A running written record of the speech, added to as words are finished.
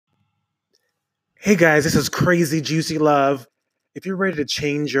Hey guys, this is Crazy Juicy Love. If you're ready to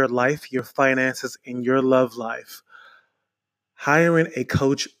change your life, your finances, and your love life, hiring a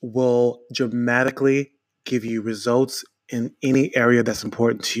coach will dramatically give you results in any area that's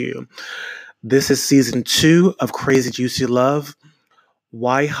important to you. This is season 2 of Crazy Juicy Love.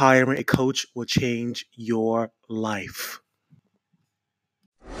 Why hiring a coach will change your life.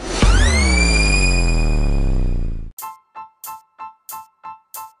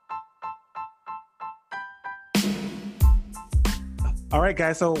 All right,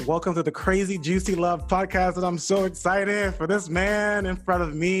 guys, so welcome to the Crazy Juicy Love podcast, and I'm so excited for this man in front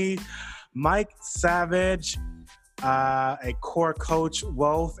of me, Mike Savage, a core coach,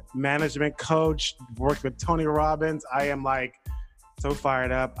 wealth management coach, worked with Tony Robbins. I am so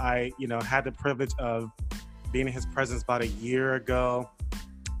fired up. I had the privilege of being in his presence about a year ago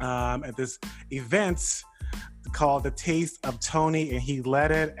at this event called The Taste of Tony, and he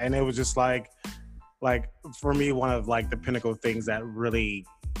led it, and it was just like for me, one of the pinnacle things that really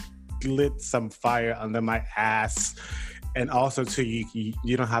lit some fire under my ass. And also too,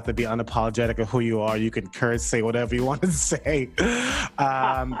 you don't have to be unapologetic of who you are. You can curse, say whatever you want to say.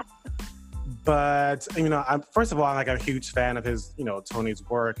 But I'm first of all, I'm a huge fan of his, Tony's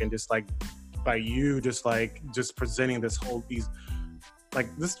work, and just by you just presenting this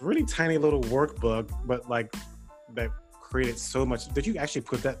this really tiny little workbook, but that created so much. Did you actually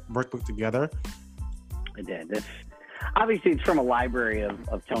put that workbook together? I did. Obviously, it's from a library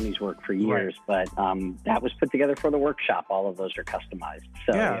of Tony's work for years, right. But that was put together for the workshop. All of those are customized.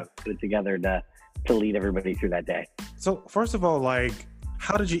 So yeah, put it together to lead everybody through that day. So first of all,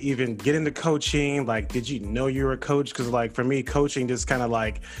 how did you even get into coaching? Did you know you were a coach? Because for me, coaching just kind of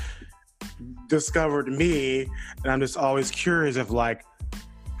discovered me, and I'm just always curious of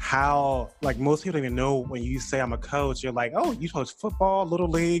how, most people don't even know when you say I'm a coach, you're oh, you coach football, little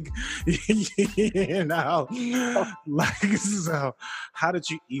league, so how did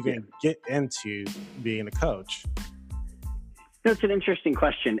you even get into being a coach? That's an interesting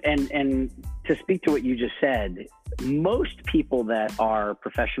question. And to speak to what you just said, most people that are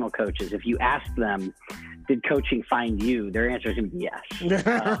professional coaches, if you ask them, did coaching find you? Their answer is going to be yes.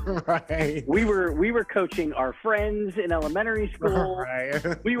 Right. We were coaching our friends in elementary school. Right.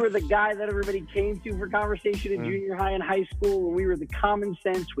 We were the guy that everybody came to for conversation in junior high and high school. And we were the common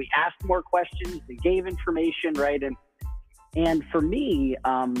sense. We asked more questions. We gave information, right? And for me,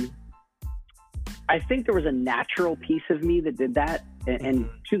 I think there was a natural piece of me that did that. And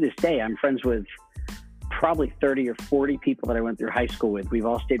to this day, I'm friends with probably 30 or 40 people that I went through high school with. We've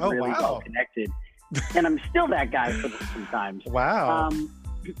all stayed really well connected. And I'm still that guy for them sometimes. Wow.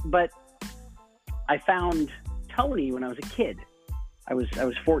 But I found Tony when I was a kid. I was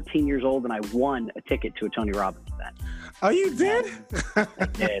 14 years old, and I won a ticket to a Tony Robbins event. Oh, you did? I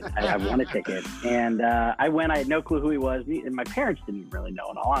did. I won a ticket. And I went. I had no clue who he was. And my parents didn't really know,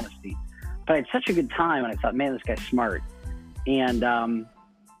 in all honesty. But I had such a good time, and I thought, man, this guy's smart. And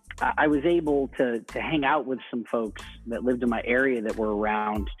I was able to hang out with some folks that lived in my area that were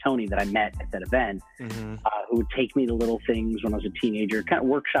around Tony that I met at that event, who would take me to little things when I was a teenager, kind of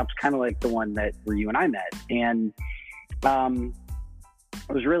workshops, kind of like the one where you and I met. And what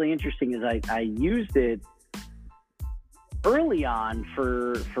was really interesting is I used it early on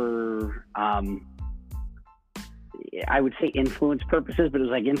for I would say influence purposes, but it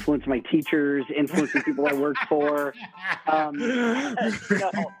was influence my teachers, influencing people I worked for.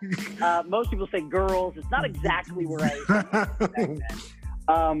 Most people say girls. It's not exactly where I back then.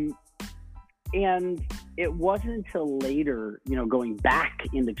 And it wasn't until later, going back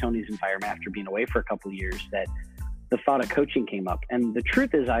into Tony's environment after being away for a couple of years, that the thought of coaching came up. And the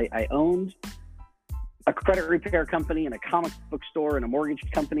truth is I owned a credit repair company and a comic book store and a mortgage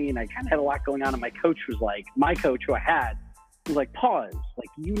company. And I kind of had a lot going on. And my coach was my coach who I had was pause,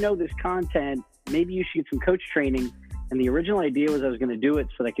 this content, maybe you should get some coach training. And the original idea was I was going to do it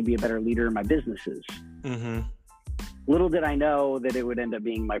so that I could be a better leader in my businesses. Mm-hmm. Little did I know that it would end up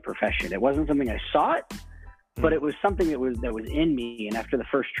being my profession. It wasn't something I sought, but it was something that was in me. And after the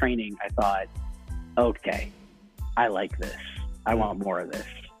first training, I thought, okay, I like this. I want more of this.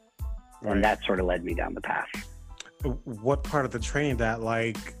 Right. And that sort of led me down the path. What part of the training that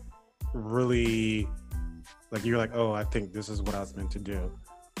really you're oh, I think this is what I was meant to do,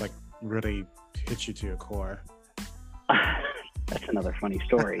 really hit you to your core? That's another funny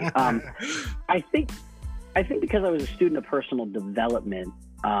story. I think because I was a student of personal development,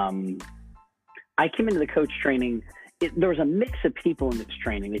 I came into the coach training. There was a mix of people in this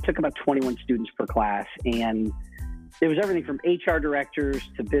training. They took about 21 students per class, and there was everything from HR directors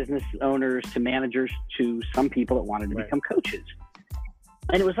to business owners to managers to some people that wanted to become coaches.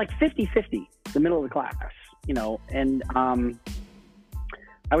 And it was 50-50. the middle of the class, and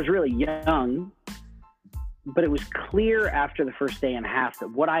I was really young, but it was clear after the first day and a half that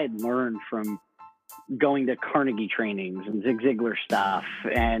what I had learned from going to Carnegie trainings and Zig Ziglar stuff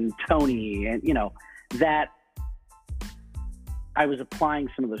and Tony and, that I was applying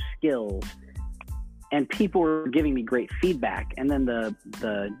some of those skills, and people were giving me great feedback. And then the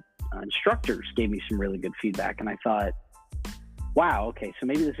instructors gave me some really good feedback. And I thought, wow, okay, so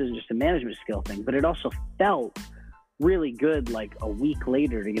maybe this isn't just a management skill thing, but it also felt really good, like a week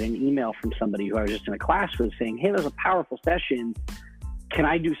later, to get an email from somebody who I was just in a class with saying, hey, there's a powerful session. Can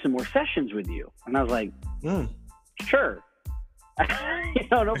I do some more sessions with you? And I was like, sure.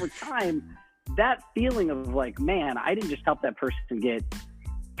 And over time, that feeling of like, man, I didn't just help that person get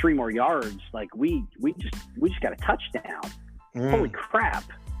 3 more yards. Like we just got a touchdown. Holy crap.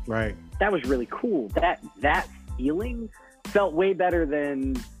 Right. That was really cool. That feeling felt way better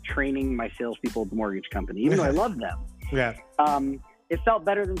than training my salespeople at the mortgage company, even though I love them. Yeah. It felt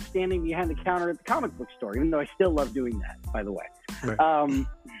better than standing behind the counter at the comic book store, even though I still love doing that, by the way. Right.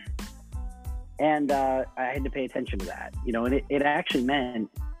 And I had to pay attention to that, and it actually meant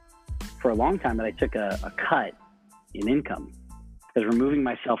for a long time that I took a cut in income, because removing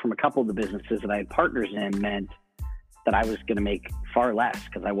myself from a couple of the businesses that I had partners in meant that I was going to make far less,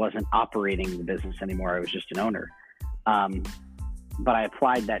 because I wasn't operating the business anymore. I was just an owner. But I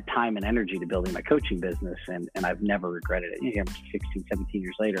applied that time and energy to building my coaching business, and I've never regretted it. 16, 17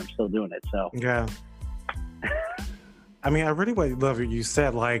 years later, I'm still doing it. So yeah. I mean, I really love what you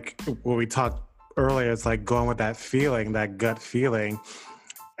said. Like when we talked earlier, it's like going with that feeling, that gut feeling.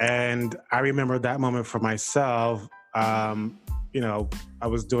 And I remember that moment for myself. I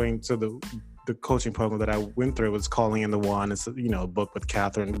was doing, so the coaching program that I went through was Calling in the One. It's a book with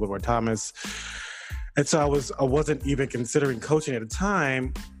Catherine Woodward Thomas. And so I wasn't even considering coaching at the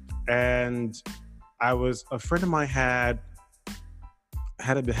time. And a friend of mine had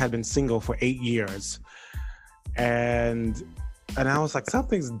been single for 8 years. And I was like,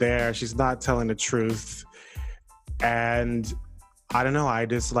 something's there. She's not telling the truth. And I don't know. I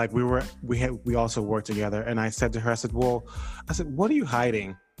just like, we also worked together. And I said to her, I said, what are you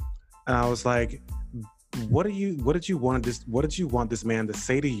hiding? And I was like, what did you want this man to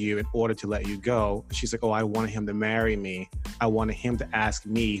say to you in order to let you go? She's like, I wanted him to marry me. I wanted him to ask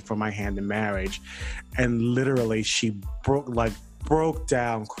me for my hand in marriage. And literally she broke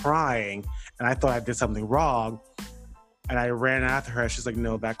down crying. And I thought I did something wrong. And I ran after her. She's like,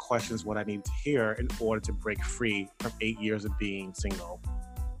 no, that question is what I need to hear in order to break free from 8 years of being single.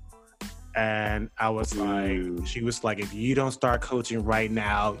 And I was like, she was like, if you don't start coaching right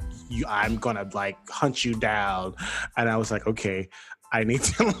now, I'm gonna hunt you down. And I was like, okay, I need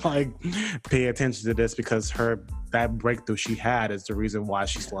to pay attention to this, because that breakthrough she had is the reason why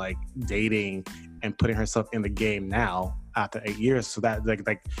she's dating and putting herself in the game now after 8 years. So that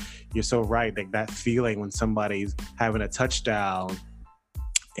you're so right. That feeling when somebody's having a touchdown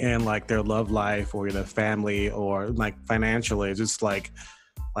in their love life or their family or financially, it's just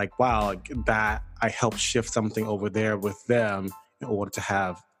wow, that I helped shift something over there with them in order to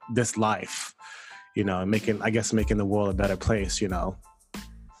have this life, and making the world a better place, Well,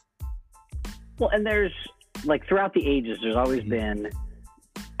 and there's throughout the ages, there's always been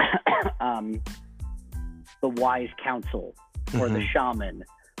the wise counsel or the shaman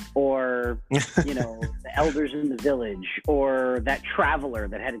or, the elders in the village or that traveler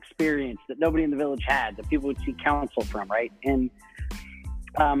that had experience that nobody in the village had, that people would seek counsel from, right? And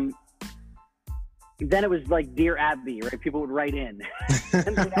then it was Dear Abby, right? People would write in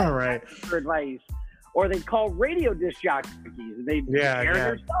and they'd ask right. for advice, or they'd call radio disc jockeys and they'd share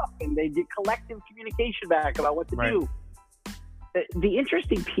their stuff and they'd get collective communication back about what to do. The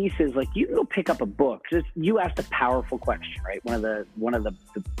interesting piece is you can go pick up a book. You asked a powerful question, right? One of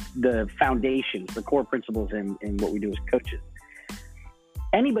the foundations, the core principles in what we do as coaches.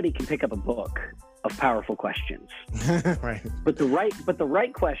 Anybody can pick up a book of powerful questions. Right. But the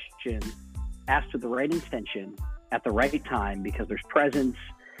right question asked with the right intention at the right time, because there's presence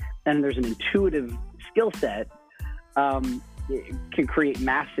and there's an intuitive skill set, can create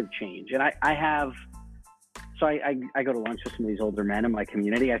massive change. And I go to lunch with some of these older men in my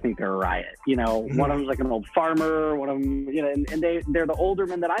community. I think they're a riot. One of them's an old farmer, one of them, and they're the older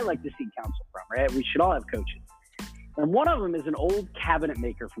men that I like to seek counsel from, right? We should all have coaches. And one of them is an old cabinet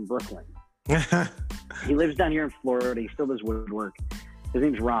maker from Brooklyn. He lives down here in Florida. He still does woodwork. His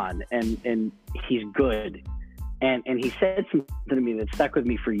name's Ron, and he's good. And he said something to me that stuck with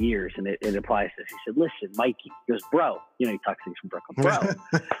me for years, and it applies to this. He said, listen, Mikey, he goes, bro, he talks things from Brooklyn, bro,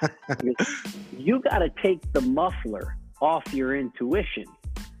 he goes, you got to take the muffler off your intuition.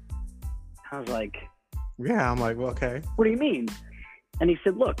 I was like, yeah. I'm like, well, okay. what do you mean? And he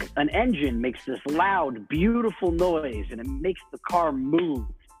said, look, an engine makes this loud, beautiful noise, and it makes the car move.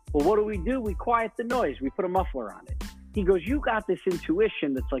 Well, what do? We quiet the noise. We put a muffler on it. He goes, you got this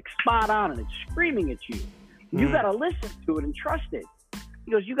intuition that's like spot on, and it's screaming at you. You got to listen to it and trust it.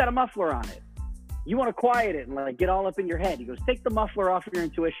 He goes, you got a muffler on it. You want to quiet it and like get all up in your head. He goes, take the muffler off of your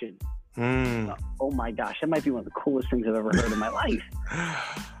intuition. Oh my gosh, that might be one of the coolest things I've ever heard in my life.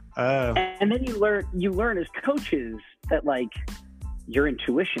 And then you learn as coaches that like your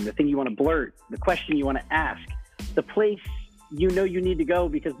intuition, the thing you want to blurt, the question you want to ask, the place you need to go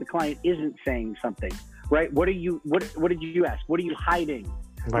because the client isn't saying something, right? What did you ask? What are you hiding?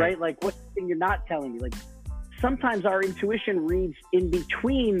 Right? Like what's the thing you're not telling me? Like sometimes our intuition reads in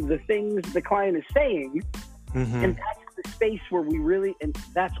between the things the client is saying. And that's the space where and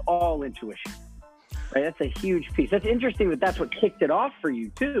that's all intuition. Right, that's a huge piece. That's interesting that's what kicked it off for you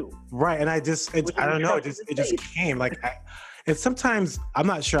too. Right, and I don't know. It just came like, and sometimes I'm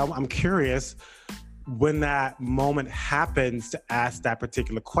not sure. I'm curious when that moment happens to ask that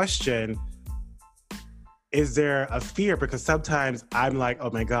particular question. Is there a fear? Because sometimes I'm like, oh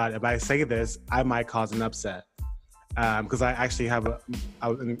my God, if I say this, I might cause an upset. Because I actually I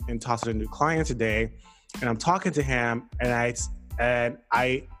was in talks with a new client today, and I'm talking to him, and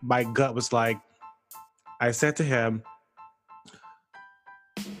my gut was like. I said to him,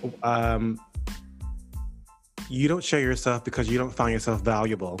 you don't share yourself because you don't find yourself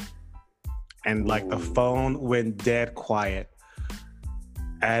valuable. And like the phone went dead quiet.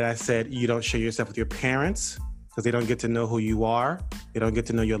 And I said, you don't share yourself with your parents because they don't get to know who you are. They don't get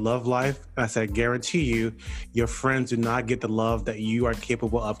to know your love life. And I said, I guarantee you, your friends do not get the love that you are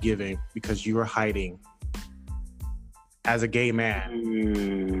capable of giving because you are hiding as a gay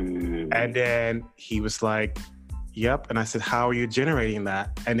man. And then he was like, yep. And I said, how are you generating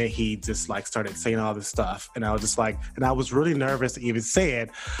that? And then he just like started saying all this stuff. And I was just like, and I was really nervous to even say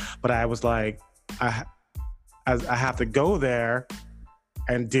it, but I was like, I have to go there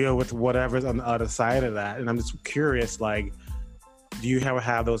and deal with whatever's on the other side of that. And I'm just curious, like, do you ever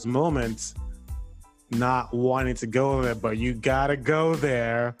have those moments not wanting to go there, but you gotta go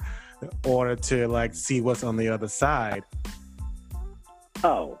there in order to like see what's on the other side?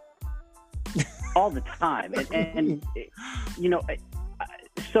 Oh, all the time. And you know,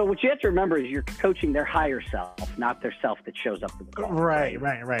 so what you have to remember is you're coaching their higher self, not their self that shows up to the call. Right.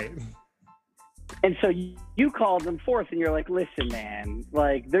 And so you called them forth and you're like, listen, man,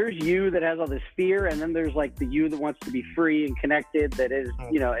 like there's you that has all this fear. And then there's like the you that wants to be free and connected, that is,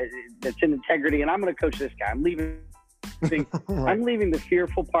 you know, that's in integrity. And I'm going to coach this guy. I'm leaving the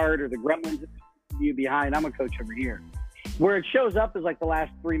fearful part or the gremlins you behind. I'm a coach over here. Where it shows up is like the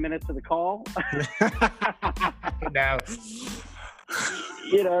last 3 minutes of the call. No.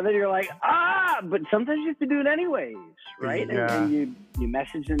 You know, then you're like, but sometimes you have to do it anyways, right? Yeah. And you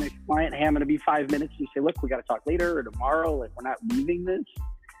message the next client, hey, I'm going to be 5 minutes. You say, look, we got to talk later or tomorrow. Like, we're not leaving this.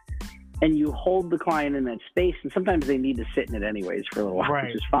 And you hold the client in that space. And sometimes they need to sit in it anyways for a little while,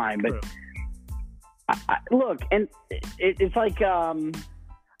 which is fine. But look, and it's like,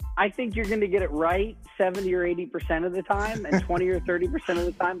 I think you're going to get it right 70 or 80% of the time, and 20 or 30% of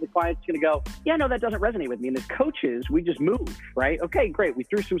the time, the client's going to go, yeah, no, that doesn't resonate with me. And as coaches, we just move, right? Okay, great. We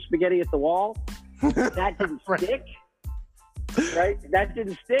threw some spaghetti at the wall. That didn't stick, right? That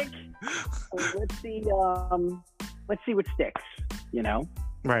didn't stick. Let's see what sticks, you know?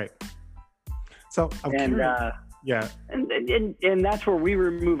 Right. So I'm curious. Yeah. And that's where we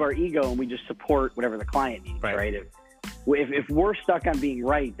remove our ego and we just support whatever the client needs, right? If we're stuck on being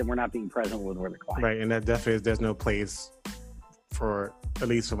right, then we're not being present with the client. Right, and that definitely is, there's no place for, at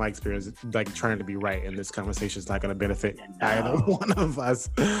least from my experience, like trying to be right in this conversation is not going to benefit either one of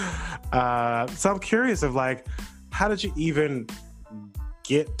us. So I'm curious of like, how did you even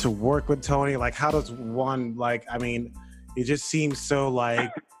get to work with Tony? Like, how does one, like, I mean, it just seems so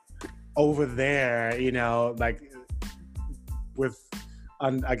like over there, you know, like with,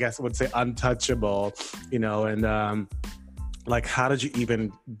 I guess I would say untouchable, you know, and like, how did you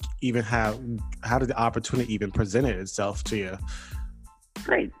even how did the opportunity even present itself to you?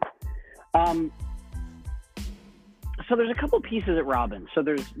 Great. So there's a couple pieces at Robbins. So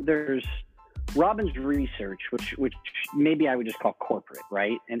there's Robbins Research, which maybe I would just call corporate,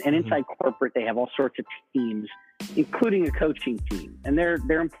 right? And inside corporate, they have all sorts of teams, including a coaching team, and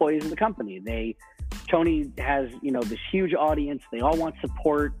they're employees of the company. Tony has, you know, this huge audience. They all want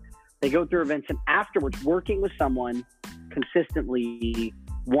support. They go through events, and afterwards, working with someone consistently,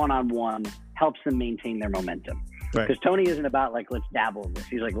 one-on-one, helps them maintain their momentum. Because Tony isn't about like, let's dabble in this.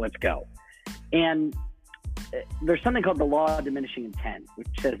 He's like, let's go. And there's something called the law of diminishing intent, which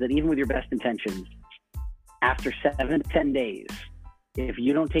says that even with your best intentions, after 7 to 10 days, if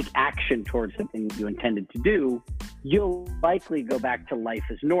you don't take action towards something you intended to do, you'll likely go back to life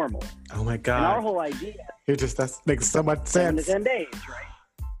as normal. Oh my God. And our whole idea, that makes so much 7 to sense. 10 days, right?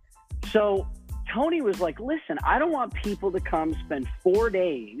 So Tony was like, listen, I don't want people to come spend 4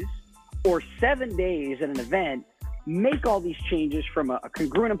 days or 7 days at an event, make all these changes from a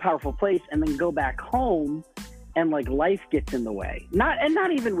congruent and powerful place, and then go back home and like life gets in the way. Not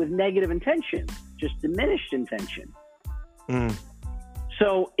even with negative intention, just diminished intention. Mm.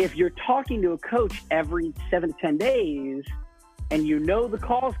 So if you're talking to a coach every 7 to 10 days and you know the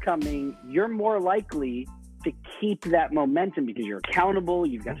call's coming, you're more likely to keep that momentum because you're accountable,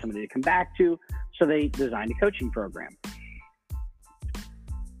 you've got somebody to come back to. So they designed a coaching program.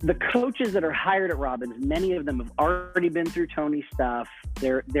 The coaches that are hired at Robbins, many of them have already been through Tony's stuff.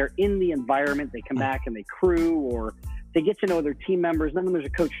 They're in the environment. They come back and they crew, or they get to know their team members. Then when there's a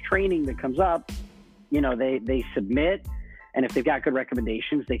coach training that comes up, they submit. And if they've got good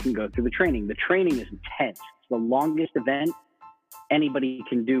recommendations, they can go through the training. The training is intense. It's the longest event anybody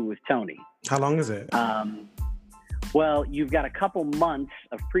can do with Tony. How long is it? Well, you've got a couple months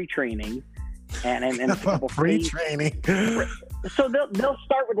of pre-training and a couple pre-training. So they'll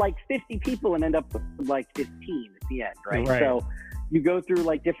start with like 50 people and end up with like 15 at the end, right? So you go through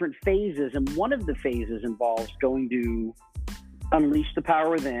like different phases, and one of the phases involves going to unleash the power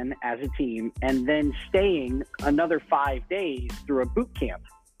within as a team, and then staying another 5 days through a boot camp.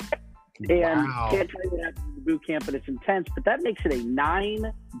 And can't tell you what happens in the boot camp, but it's intense. But that makes it a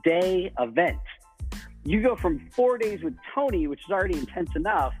 9-day event. You go from 4 days with Tony, which is already intense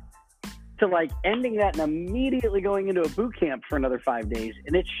enough, to like ending that and immediately going into a boot camp for another 5 days.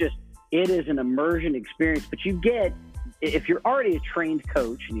 And it is an immersion experience. But you get, if you're already a trained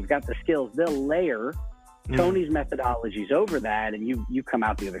coach and you've got the skills, they'll layer Tony's methodologies over that, and you come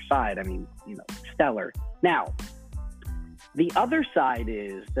out the other side. I mean, stellar. Now, the other side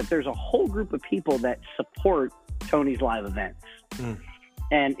is that there's a whole group of people that support Tony's live events.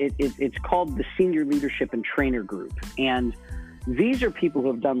 And it's called the Senior Leadership and Trainer Group. And these are people who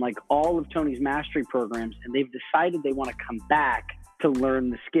have done like all of Tony's mastery programs, and they've decided they want to come back to learn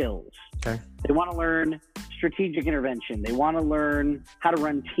the skills. Okay. They want to learn strategic intervention. They want to learn how to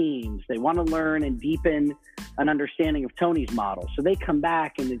run teams. They want to learn and deepen an understanding of Tony's model. So they come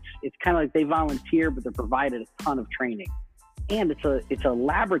back, and it's kind of like they volunteer, but they're provided a ton of training. And it's a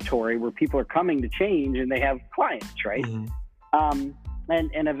laboratory where people are coming to change, and they have clients, right?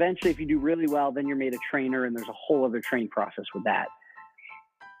 And eventually, if you do really well, then you're made a trainer, and there's a whole other training process with that.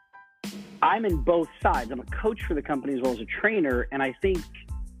 I'm in both sides. I'm a coach for the company as well as a trainer, and I think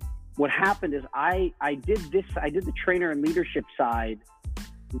what happened is I did the trainer and leadership side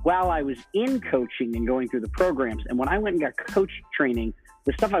while I was in coaching and going through the programs. And when I went and got coach training,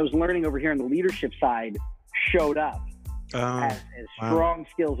 the stuff I was learning over here on the leadership side showed up as strong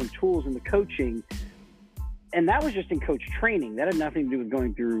skills and tools in the coaching. And that was just in coach training. That had nothing to do with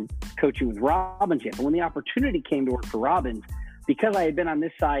going through coaching with Robbins yet. But when the opportunity came to work for Robbins, because I had been on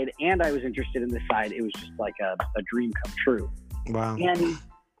this side and I was interested in this side, it was just like a dream come true. Wow. And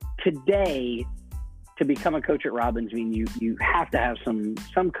today, to become a coach at Robbins, I mean, you have to have some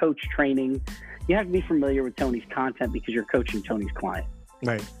coach training. You have to be familiar with Tony's content because you're coaching Tony's client.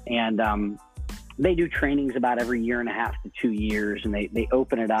 Right. And they do trainings about every 1.5 to 2 years, and they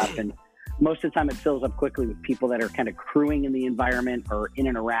open it up. And most of the time it fills up quickly with people that are kind of crewing in the environment or in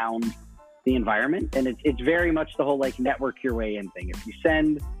and around the environment. And it's very much the whole like network your way in thing. If you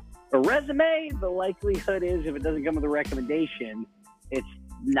send a resume, the likelihood is if it doesn't come with a recommendation, it's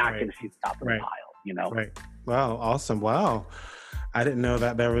not going to see the top of the pile, Right. Wow. Awesome. Wow. I didn't know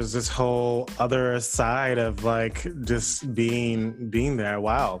that there was this whole other side of like just being there.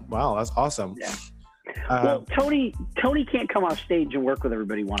 Wow. That's awesome. Yeah. Well, Tony can't come off stage and work with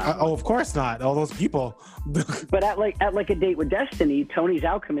everybody one-on-one. Oh, of course not. All those people. But at a date with Destiny, Tony's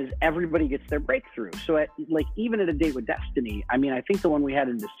outcome is everybody gets their breakthrough. So even at a date with Destiny, I mean, I think the one we had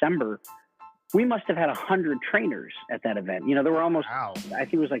in December, we must have had 100 trainers at that event. There were almost, I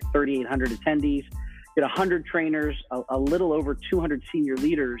think it was like 3,800 attendees. You had 100 trainers, a little over 200 senior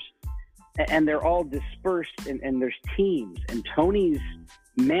leaders, and they're all dispersed, and there's teams. And Tony's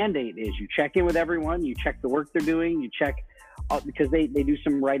mandate is you check in with everyone, you check the work they're doing, you check, because they do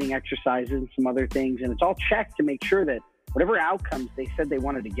some writing exercises and some other things, and it's all checked to make sure that whatever outcomes they said they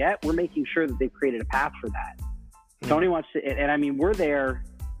wanted to get, we're making sure that they've created a path for that. Tony wants to, and I mean, we're there,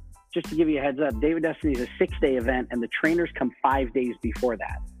 just to give you a heads up, David Destiny is a 6-day event, and the trainers come 5 days before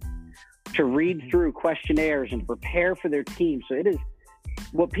that to read through questionnaires and prepare for their team. So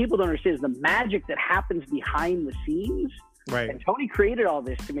what people don't understand is the magic that happens behind the scenes. Right. And Tony created all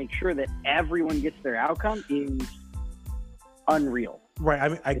this to make sure that everyone gets their outcome is unreal. Right. I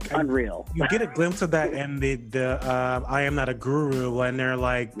mean, it's unreal. You get a glimpse of that in the I Am Not a Guru, when they're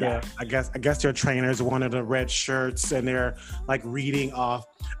like I guess their trainers, one of the red shirts, and they're like reading off.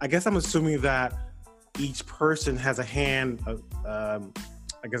 I guess I'm assuming that each person has a hand,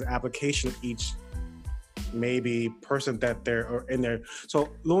 application of each maybe person that they're in there. So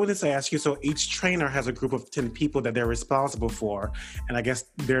let me ask you, so each trainer has a group of 10 people that they're responsible for, and I guess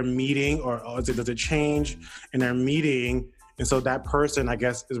they're meeting, or does it change in their meeting? And so that person, I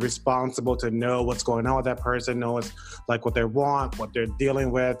guess, is responsible to know what's going on with that person, knows like what they want, what they're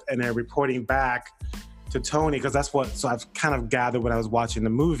dealing with, and they're reporting back to Tony, because that's what, so I've kind of gathered when I was watching the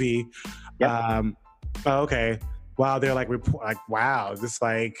movie. Yep. Okay. Wow. They're like, wow, this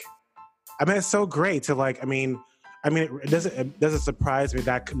like, I mean, it's so great to like, I mean, it doesn't surprise me,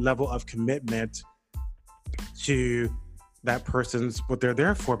 that level of commitment to that person's what they're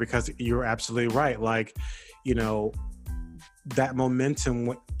there for, because you're absolutely right. Like, you know, that momentum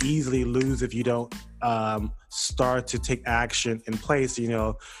would easily lose if you don't start to take action in place. You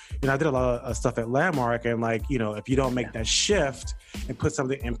know, I did a lot of stuff at Landmark, and like, you know, if you don't make that shift and put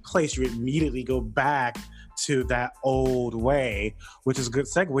something in place, you immediately go back to that old way, which is a good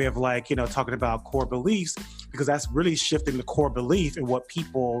segue of like, you know, talking about core beliefs, because that's really shifting the core belief in what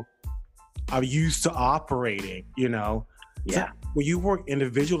people are used to operating, you know? Yeah. So when you work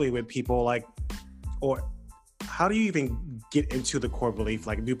individually with people, like, or how do you even get into the core belief?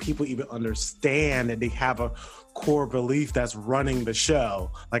 Like, do people even understand that they have a core belief that's running the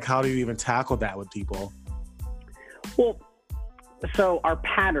show? Like, how do you even tackle that with people? Well, so our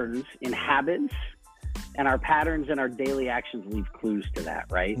patterns in habits and our patterns in our daily actions leave clues to that,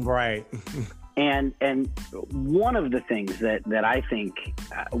 right? Right. And one of the things that I think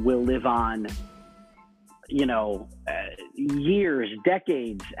will live on, you know, years,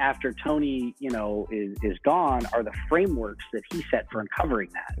 decades after Tony, you know, is gone, are the frameworks that he set for uncovering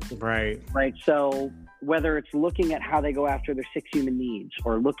that. Right. Right. So whether it's looking at how they go after their 6 human needs,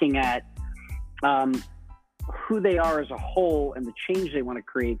 or looking at who they are as a whole and the change they want to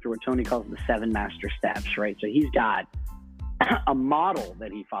create through what Tony calls the 7 master steps, right? So he's got a model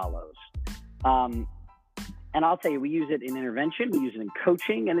that he follows. And I'll tell you, we use it in intervention, we use it in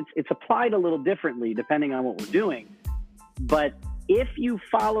coaching, and it's applied a little differently depending on what we're doing. But if you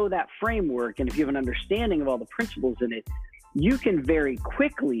follow that framework, and if you have an understanding of all the principles in it, you can very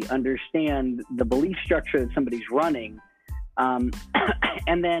quickly understand the belief structure that somebody's running. And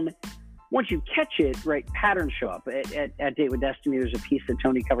then once you catch it, right, patterns show up. At Date with Destiny, there's a piece that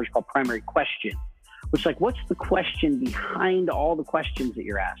Tony covers called Primary Question, which, like, what's the question behind all the questions that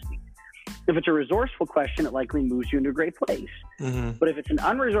you're asking? If it's a resourceful question, it likely moves you into a great place. Mm-hmm. But if it's an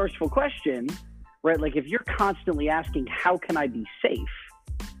unresourceful question, right, like if you're constantly asking, how can I be safe?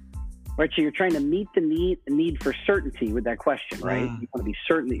 Right, so you're trying to meet the need for certainty with that question, right? You want to be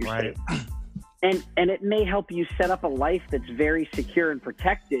certain that you're safe. And it may help you set up a life that's very secure and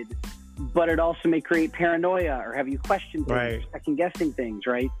protected, but it also may create paranoia or have you question things, second guessing things,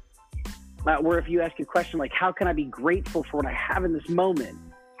 right? Where if you ask a question like, how can I be grateful for what I have in this moment?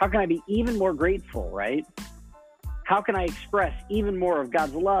 How can I be even more grateful, right? How can I express even more of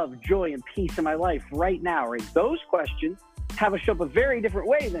God's love, joy, and peace in my life right now, right? Those questions have a show up a very different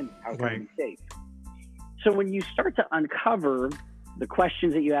way than how can I be safe? So when you start to uncover the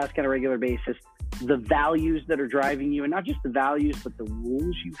questions that you ask on a regular basis, the values that are driving you, and not just the values, but the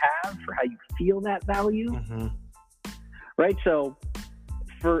rules you have for how you feel that value, right? So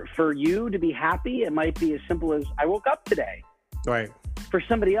for you to be happy, it might be as simple as, I woke up today. Right. For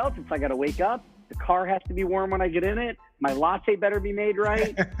somebody else, it's, I got to wake up. The car has to be warm when I get in it. My latte better be made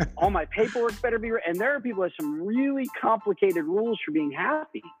right. All my paperwork better be right. And there are people with some really complicated rules for being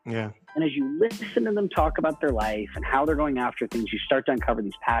happy. Yeah. And as you listen to them talk about their life and how they're going after things, you start to uncover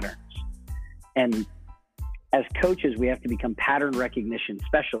these patterns. And as coaches, we have to become pattern recognition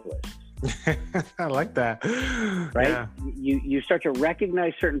specialists. I like that. Right? Yeah. You start to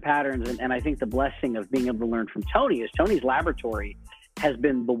recognize certain patterns. And I think the blessing of being able to learn from Tony is Tony's laboratory has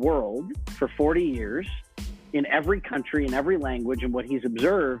been the world for 40 years in every country, in every language. And what he's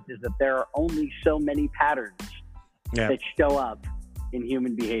observed is that there are only so many patterns that show up in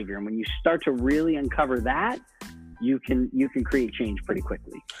human behavior. And when you start to really uncover that, you can create change pretty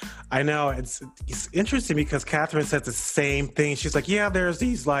quickly. I know it's interesting because Catherine says the same thing. She's like, yeah, there's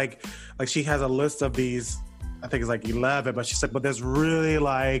these like she has a list of these, I think it's like 11, but she's like, but there's really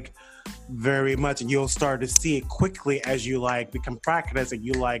like very much, and you'll start to see it quickly as you like become practiced and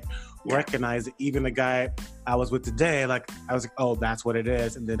you like recognize it. Even the guy I was with today, like I was like, oh, that's what it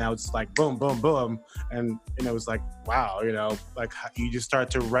is. And then I was just like, boom, boom, boom. And it was like, wow, like you just start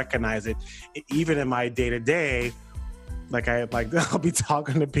to recognize it. Even in my day to day, like I'll be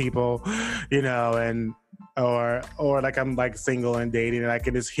talking to people, and or like I'm like single and dating, and I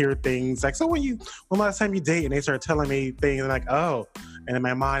can just hear things like, so when last time you date, and they start telling me things, and like, oh, and in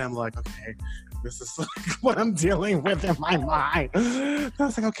my mind I'm like, okay, this is like what I'm dealing with in my mind. I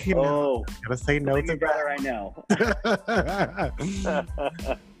was like, okay, no, I gotta say no to brother. that. I know.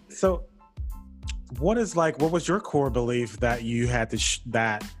 So, what was your core belief that you had to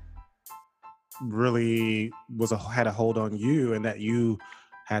that really had a hold on you, and that you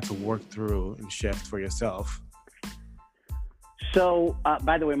had to work through and shift for yourself? So,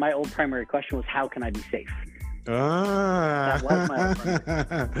 by the way, my old primary question was, how can I be safe? That was my old primary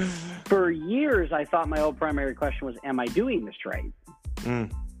question. For years, I thought my old primary question was, am I doing this right?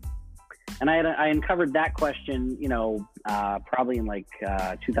 And I uncovered that question, probably in like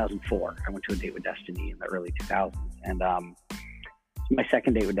 2004. I went to a date with Destiny in the early 2000s, and my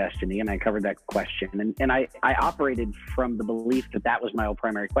second date with Destiny, and I covered that question. And I operated from the belief that was my old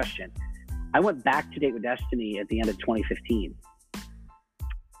primary question. I went back to date with Destiny at the end of 2015.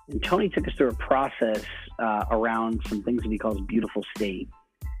 And Tony took us through a process around some things that he calls beautiful state.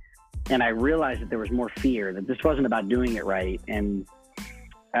 And I realized that there was more fear, that this wasn't about doing it right. And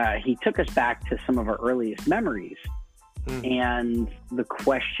he took us back to some of our earliest memories. And the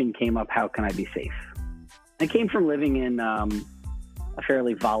question came up, how can I be safe? I came from living in a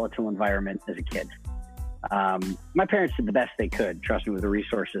fairly volatile environment as a kid. My parents did the best they could, trust me, with the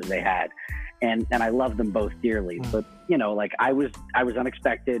resources they had. And I love them both dearly. But, like I was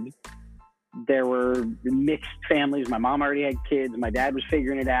unexpected. There were mixed families. My mom already had kids. My dad was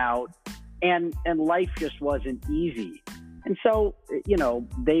figuring it out. And life just wasn't easy. And so,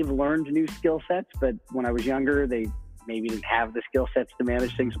 they've learned new skill sets. But when I was younger, they maybe didn't have the skill sets to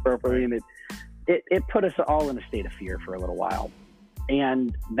manage things appropriately. And it put us all in a state of fear for a little while.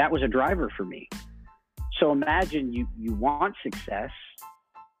 And that was a driver for me. So imagine you want success,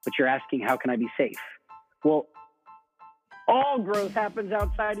 but you're asking, how can I be safe? Well, all growth happens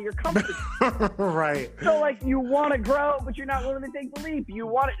outside of your comfort zone. Right. So like you want to grow, but you're not willing to take the leap. You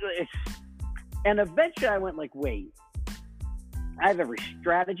want it. And eventually I went like, wait, I have every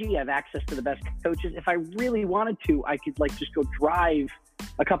strategy. I have access to the best coaches. If I really wanted to, I could like just go drive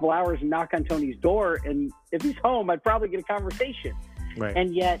a couple hours and knock on Tony's door. And if he's home, I'd probably get a conversation. Right.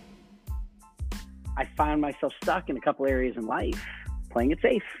 And yet I found myself stuck in a couple areas in life, playing it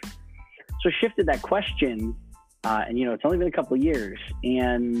safe. So I shifted that question, and it's only been a couple of years,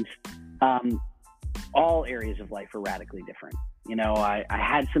 and all areas of life are radically different. I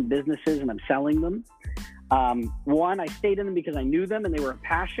had some businesses and I'm selling them. One, I stayed in them because I knew them and they were a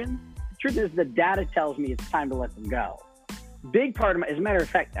passion. The truth is the data tells me it's time to let them go. Big part of as a matter of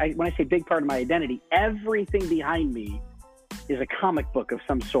fact, when I say big part of my identity, everything behind me is a comic book of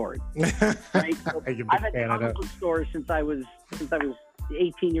some sort. Right? So I've had comic book stores since I was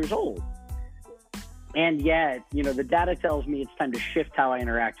 18 years old. And yet, the data tells me it's time to shift how I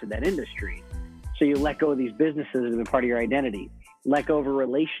interact with that industry. So you let go of these businesses that have been part of your identity. Let go of a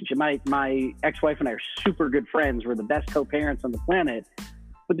relationship. My ex-wife and I are super good friends. We're the best co-parents on the planet.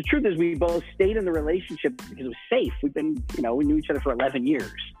 But the truth is we both stayed in the relationship because it was safe. We've been, we knew each other for 11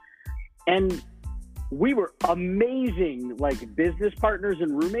 years. And we were amazing, like business partners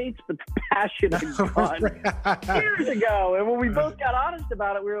and roommates, but the passion had gone years ago. And when we both got honest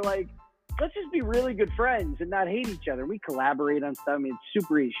about it, we were like, let's just be really good friends and not hate each other. We collaborate on stuff. I mean, it's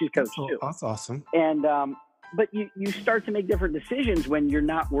super easy. She's coach too. That's awesome. And, but you start to make different decisions when you're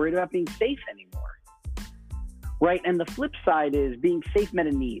not worried about being safe anymore. Right. And the flip side is being safe met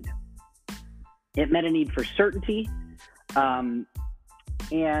a need. It met a need for certainty. And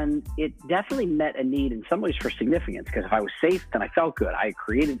it definitely met a need in some ways for significance, because if I was safe, then I felt good. I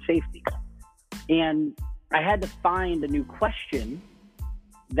created safety. And I had to find a new question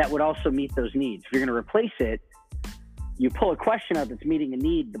that would also meet those needs. If you're going to replace it, you pull a question out that's meeting a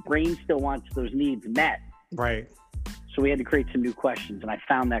need. The brain still wants those needs met. Right. So we had to create some new questions. And I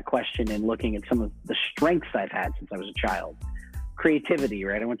found that question in looking at some of the strengths I've had since I was a child. Creativity,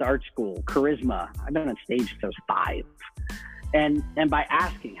 right? I went to art school. Charisma. I've been on stage since I was 5. And by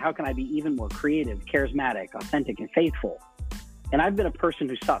asking, how can I be even more creative, charismatic, authentic, and faithful? And I've been a person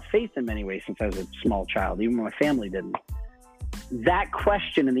who sought faith in many ways since I was a small child, even when my family didn't. That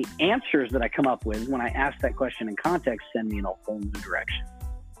question and the answers that I come up with when I ask that question in context send me in a whole new direction.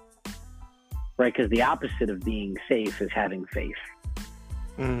 Right? Because the opposite of being safe is having faith.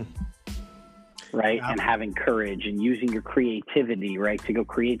 right? Yeah. And having courage and using your creativity, right, to go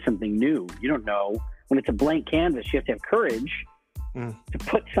create something new. You don't know. When it's a blank canvas, you have to have courage to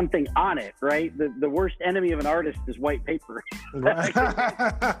put something on it, right? The worst enemy of an artist is white paper. Right.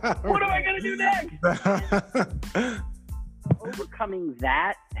 What am I going to do next? Overcoming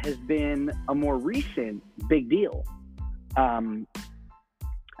that has been a more recent big deal. And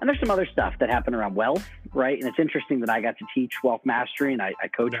there's some other stuff that happened around wealth, right? And it's interesting that I got to teach wealth mastery, and I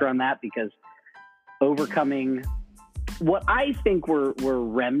coach her on that, because overcoming what I think were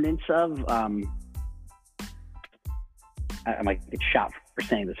remnants of, I might get shot for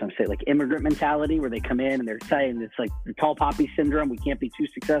saying this. I'm saying like immigrant mentality, where they come in and they're saying it's like the tall poppy syndrome. We can't be too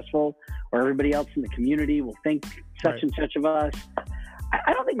successful, or everybody else in the community will think such and such of us.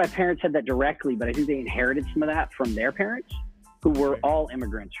 I don't think my parents had that directly, but I think they inherited some of that from their parents, who were all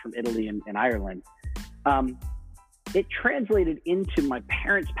immigrants from Italy and Ireland. It translated into my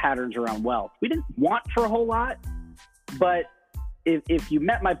parents' patterns around wealth. We didn't want for a whole lot, but if you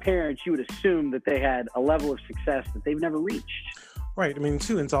met my parents, you would assume that they had a level of success that they've never reached. Right. I mean,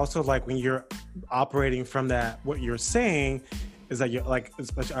 too, and it's also like when you're operating from that, what you're saying is that you're like,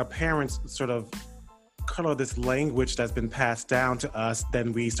 especially our parents sort of color this language that's been passed down to us.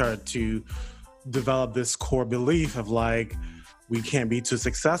 Then we started to develop this core belief of like, we can't be too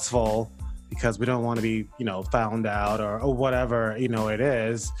successful because we don't want to be, found out or whatever, it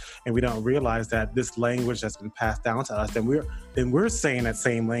is. And we don't realize that this language that's been passed down to us, then we're saying that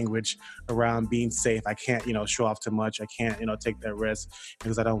same language around being safe. I can't, show off too much. I can't, take that risk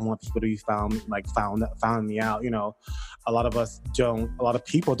because I don't want people to be found me out. A lot of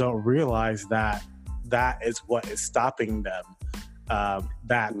people don't realize that that is what is stopping them.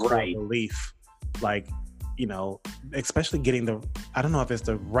 That core belief, like, especially getting I don't know if it's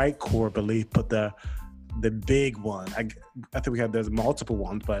the right core belief, but the big one. I think there's multiple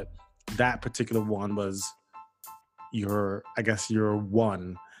ones, but that particular one was your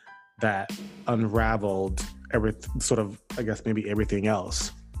one that unraveled maybe everything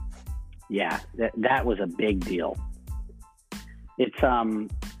else. Yeah, that was a big deal. It's,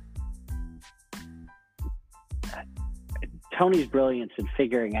 Tony's brilliance in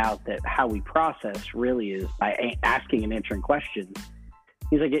figuring out that how we process really is by asking and answering questions.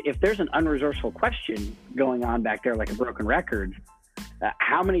 He's like, if there's an unresourceful question going on back there, like a broken record,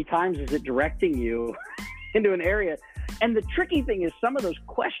 how many times is it directing you into an area? And the tricky thing is some of those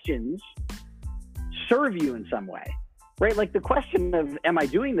questions serve you in some way, right? Like the question of, am I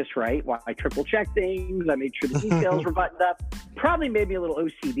doing this right? Well, I triple check things. I made sure the details were buttoned up. Probably made me a little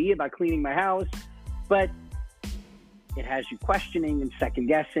OCD about cleaning my house, but it has you questioning and second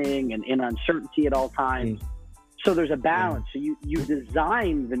guessing and in uncertainty at all times. So there's a balance. So you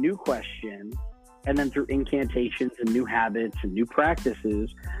design the new question, and then through incantations and new habits and new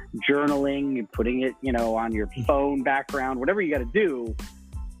practices, journaling and putting it, on your phone background, whatever you got to do,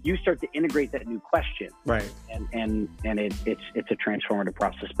 you start to integrate that new question. Right. And it's a transformative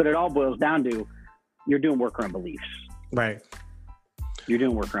process. But it all boils down to you're doing work around beliefs. Right. You're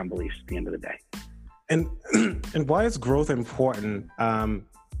doing work around beliefs at the end of the day. And why is growth important? I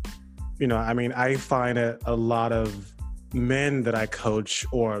find it a lot of men that I coach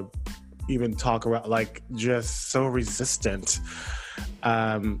or even talk about, like, just so resistant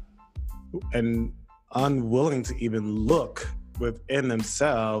and unwilling to even look within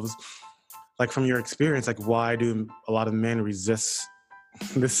themselves. Like, from your experience, like, why do a lot of men resist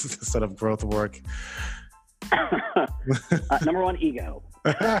this sort of growth work? Number one, ego.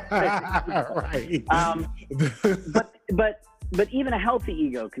 Right. But even a healthy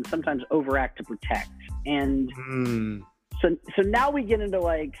ego can sometimes overact to protect. And so now we get into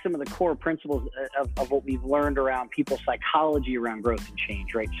like some of the core principles of what we've learned around people's psychology around growth and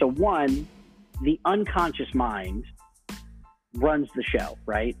change, right? So one, the unconscious mind runs the show,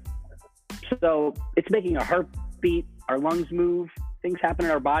 right? So it's making our heart beat, our lungs move, things happen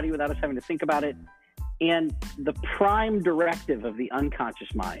in our body without us having to think about it. And the prime directive of the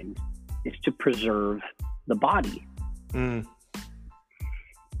unconscious mind is to preserve the body,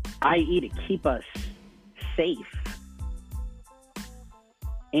 i.e. to keep us safe.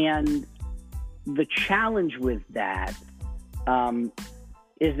 And the challenge with that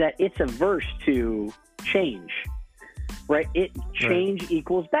is that it's averse to change, right? Change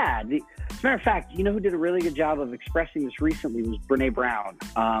equals bad. As a matter of fact, you know who did a really good job of expressing this recently was Brene Brown.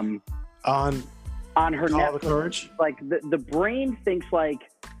 On her Call Netflix, to Courage. Like the brain thinks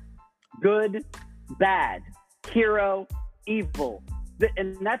like good, bad, hero, evil,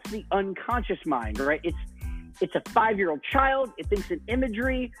 and that's the unconscious mind, right? It's a 5-year-old child. It thinks in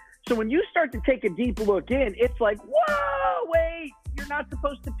imagery. So when you start to take a deep look in, it's like, whoa, wait, you're not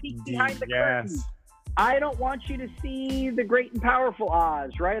supposed to peek behind the Yes. curtain. I don't want you to see the great and powerful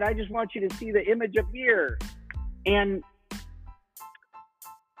Oz, right? I just want you to see the image up here. And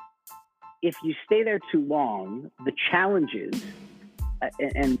if you stay there too long, the challenge is,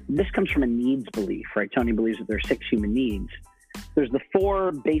 and this comes from a needs belief, right? Tony believes that there are 6 human needs. There's the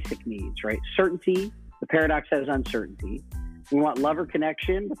 4 basic needs, right? Certainty, the paradox has uncertainty. We want love or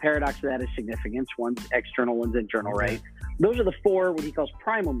connection. The paradox of that is significance. One's external, one's internal, right? Those are the 4, what he calls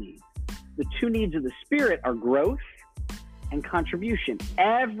primal needs. The 2 needs of the spirit are growth and contribution.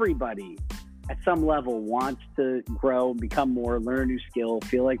 Everybody at some level wants to grow, become more, learn a new skill,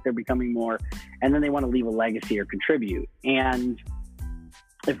 feel like they're becoming more, and then they want to leave a legacy or contribute. And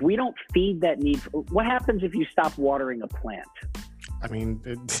if we don't feed that need, what happens if you stop watering a plant? I mean,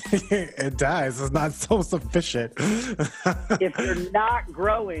 it dies. It's not so sufficient. If you're not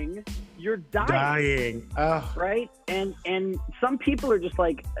growing, you're dying. Oh. Right? And some people are just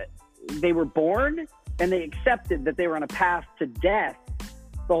like, they were born and they accepted that they were on a path to death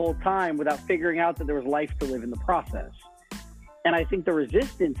the whole time without figuring out that there was life to live in the process. And I think the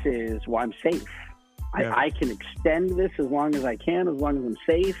resistance is, well, I'm safe. Yeah. I can extend this as long as I can, as long as I'm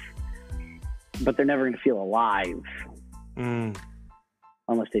safe, but they're never going to feel alive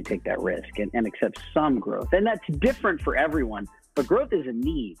unless they take that risk and accept some growth. And that's different for everyone, but growth is a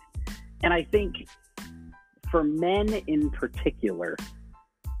need. And I think for men in particular,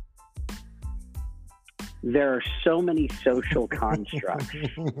 there are so many social constructs.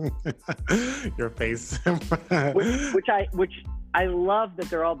 Your face. which I love that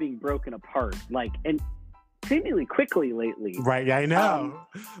they're all being broken apart, like, and seemingly quickly lately. Right, I know.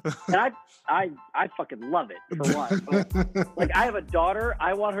 And I fucking love it, for one. But, like, I have a daughter.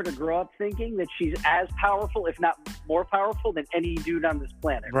 I want her to grow up thinking that she's as powerful, if not more powerful, than any dude on this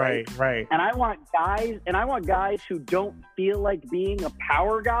planet. Right. And I want guys who don't feel like being a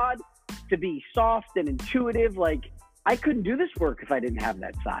power god to be soft and intuitive. Like, I couldn't do this work if I didn't have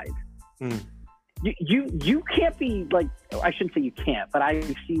that side. You can't be like, I shouldn't say you can't, but I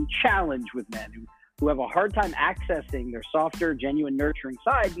see challenge with men who have a hard time accessing their softer, genuine, nurturing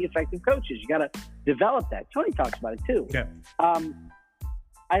side, be effective coaches. You got to develop that. Tony talks about it too. Yeah.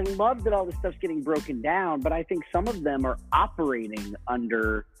 I love that all this stuff's getting broken down, but I think some of them are operating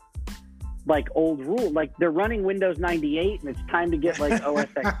under like old rule. Like, they're running Windows 98 and it's time to get like OS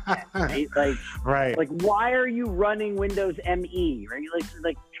X 10, right? Like, why are you running Windows ME, right?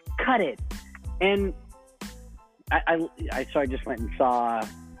 Like cut it. And so I just went and saw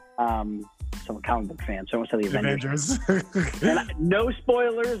some comic book fans, so I went to the Avengers. And no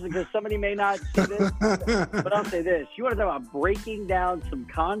spoilers, because somebody may not see this, but I'll say this. You want to talk about breaking down some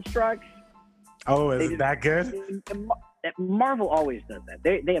constructs? Oh, is it that good? Marvel always does that.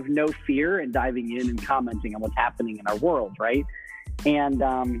 They have no fear in diving in and commenting on what's happening in our world, right? And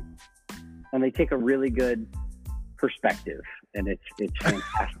they take a really good perspective, and it's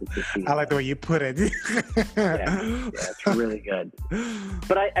fantastic to see. I like the way you put it. yeah, it's really good.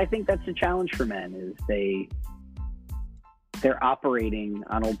 But I think that's the challenge for men, is they're operating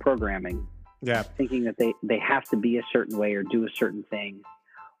on old programming. Yeah. Thinking that they have to be a certain way or do a certain thing.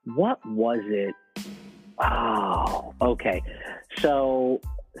 What was it? Oh, okay. So,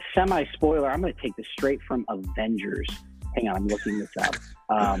 semi-spoiler, I'm going to take this straight from Avengers. Hang on, I'm looking this up.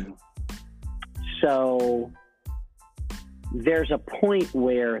 So, there's a point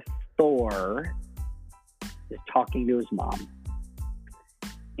where Thor is talking to his mom,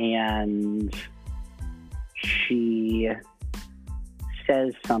 and she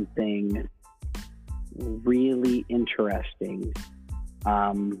says something really interesting.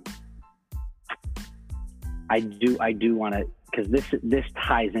 I do want to, because this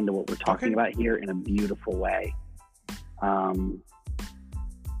ties into what we're talking about here in a beautiful way.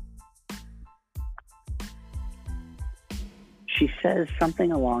 She says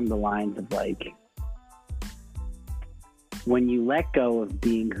something along the lines of, like, when you let go of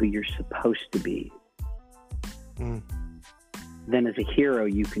being who you're supposed to be, then as a hero,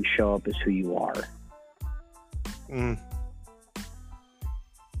 you can show up as who you are.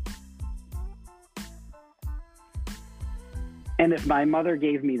 And if my mother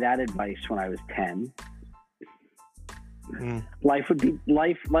gave me that advice when I was 10, life would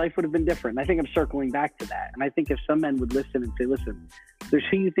have been different. And I think I'm circling back to that. And I think if some men would listen and say, listen, there's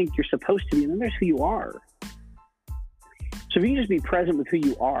who you think you're supposed to be, and then there's who you are. So if you just be present with who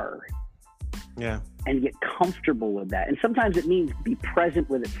you are, and get comfortable with that. And sometimes it means be present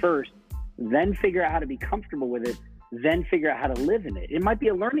with it first, then figure out how to be comfortable with it, then figure out how to live in it. It might be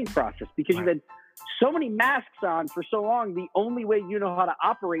a learning process, because you've had so many masks on for so long. The only way you know how to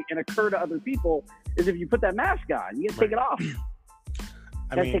operate and occur to other people is if you put that mask on. You got to take it off.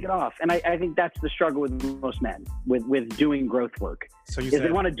 take it off. And I think that's the struggle with most men with doing growth work. So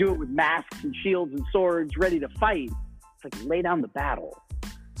they want to do it with masks and shields and swords, ready to fight. It's like lay down the battle.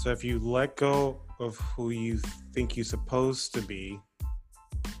 So if you let go of who you think you're supposed to be,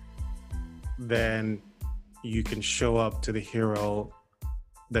 then you can show up to the hero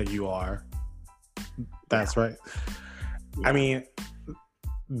that you are. That's right. Yeah. I mean,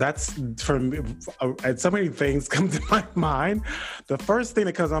 that's for me. So many things come to my mind. The first thing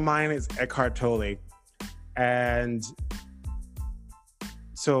that comes to my mind is Eckhart Tolle. And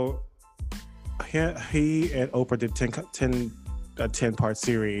so he and Oprah did a 10-part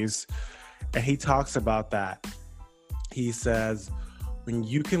series, and he talks about that. He says, when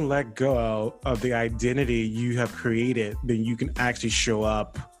you can let go of the identity you have created, then you can actually show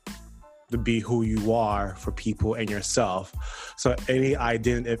up to be who you are for people and yourself. So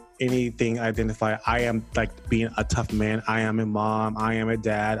if anything identify, I am like being a tough man, I am a mom, I am a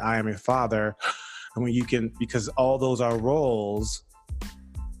dad, I am a father. And when you can, because all those are roles.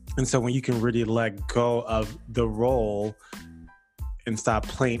 And so when you can really let go of the role and stop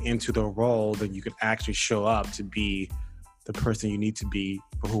playing into the role, then you can actually show up to be the person you need to be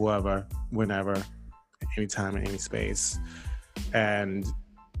for whoever, whenever, anytime, in any space. And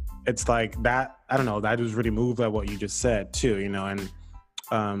it's like that, I don't know, that was really moved by what you just said too, you know, and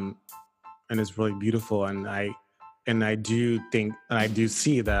it's really beautiful. And I do think, and I do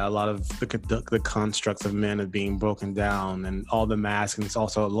see that a lot of the constructs of men are being broken down, and all the masks. And it's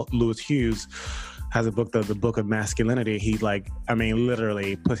also Lewis Hughes has a book, the Book of Masculinity. He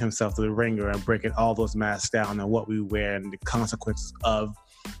literally put himself to the ringer and breaking all those masks down and what we wear and the consequences of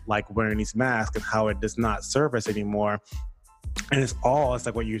like wearing these masks and how it does not serve us anymore. And it's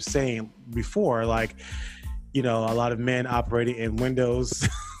like what you're saying before, like, you know, a lot of men operating in Windows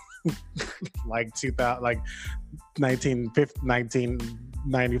like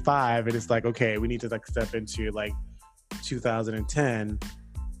 1995, and it's like, okay, we need to like step into like 2010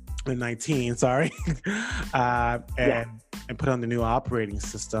 and 19, sorry, and put on the new operating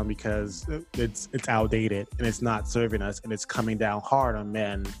system, because it's outdated and it's not serving us, and it's coming down hard on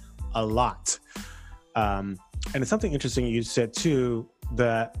men a lot. And it's something interesting you said too,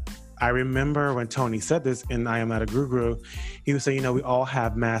 that I remember when Tony said this in I Am Not a Guru, he was saying, you know, we all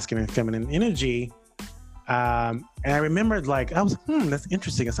have masculine and feminine energy. And I remembered, like, I was, that's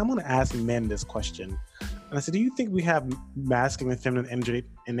interesting. So I'm going to ask men this question. And I said, do you think we have masculine and feminine energy?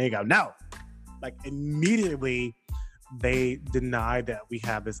 And they go, no. Like, immediately they denied that we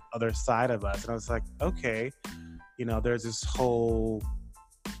have this other side of us. And I was like, okay, you know, there's this whole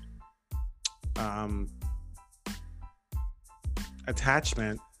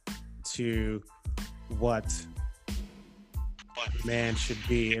attachment to what man should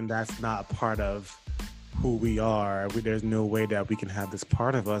be, and that's not part of who we are. There's no way that we can have this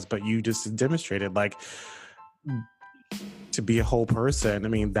part of us, but you just demonstrated, like, to be a whole person. I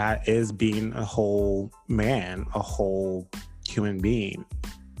mean, that is being a whole man, a whole human being,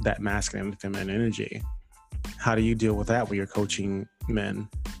 that masculine and feminine energy. How do you deal with that when you're coaching men?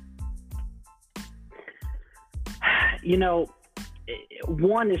 You know,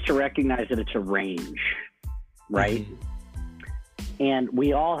 one is to recognize that it's a range, right? Mm-hmm. And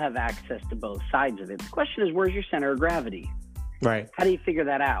we all have access to both sides of it. The question is, where's your center of gravity? Right. How do you figure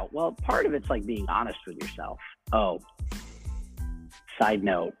that out? Well, part of it's like being honest with yourself. Oh, side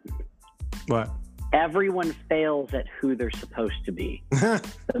note. What? Everyone fails at who they're supposed to be.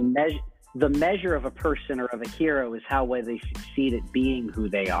 The measure of a person or of a hero is how well they succeed at being who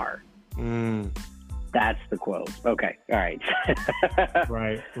they are. That's the quote. Okay. All right.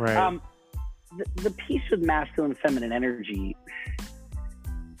 Right. The piece with masculine and feminine energy,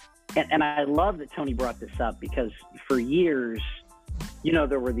 and I love that Tony brought this up, because for years, you know,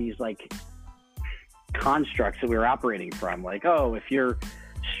 there were these like constructs that we were operating from, like, oh, if you're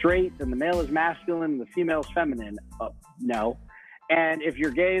straight, then the male is masculine and the female is feminine. No. And if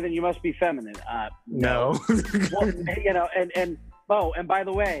you're gay, then you must be feminine. No. Well, you know, and by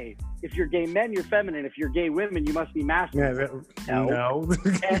the way, if you're gay men, you're feminine. If you're gay women, you must be masculine. No.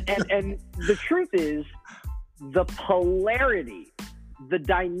 and the truth is, the polarity, the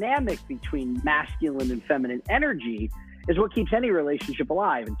dynamic between masculine and feminine energy is what keeps any relationship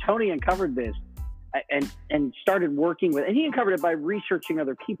alive. And Tony uncovered this and started working with, and he uncovered it by researching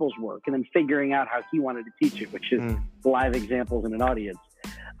other people's work and then figuring out how he wanted to teach it, which is live examples in an audience.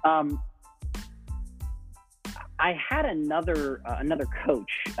 I had another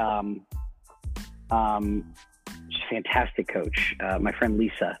coach, fantastic coach, my friend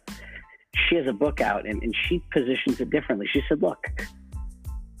Lisa. She has a book out, and she positions it differently. She said, look,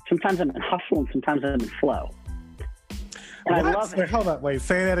 sometimes I'm in hustle and sometimes I'm in flow. And I love it. Hold up, wait,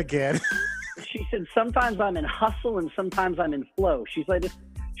 say that again. She said, sometimes I'm in hustle and sometimes I'm in flow. She's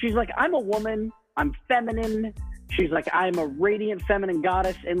like, I'm a woman, I'm feminine. She's like, I'm a radiant feminine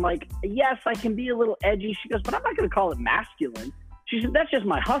goddess. And like, yes, I can be a little edgy. She goes, but I'm not going to call it masculine. She said, that's just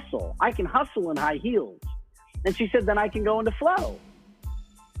my hustle. I can hustle in high heels. And she said, then I can go into flow.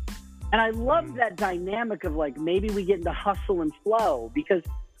 And I love that dynamic of like, maybe we get into hustle and flow, because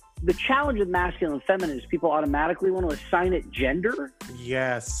the challenge with masculine and feminine is people automatically want to assign it gender.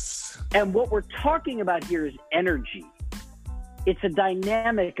 Yes. And what we're talking about here is energy. It's a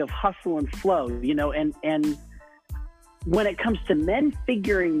dynamic of hustle and flow, you know, and when it comes to men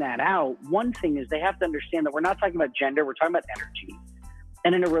figuring that out, one thing is they have to understand that we're not talking about gender, we're talking about energy.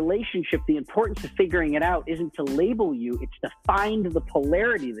 And in a relationship, the importance of figuring it out isn't to label you, it's to find the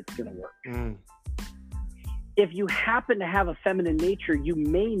polarity that's going to work. Mm. If you happen to have a feminine nature, you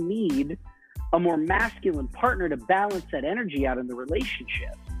may need a more masculine partner to balance that energy out in the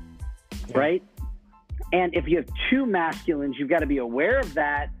relationship, right? And if you have two masculines, you've got to be aware of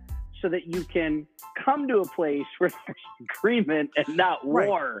that so that you can come to a place where there's agreement and not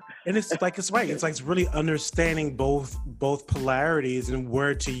war. And it's like, it's really understanding both polarities and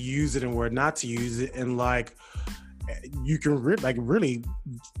where to use it and where not to use it. And like, you can really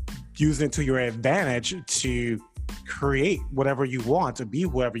use it to your advantage to create whatever you want, to be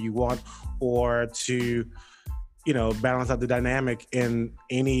whoever you want, or to, you know, balance out the dynamic in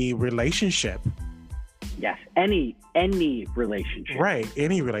any relationship. Yes, any relationship. Right,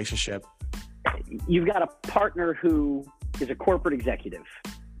 any relationship. You've got a partner who is a corporate executive,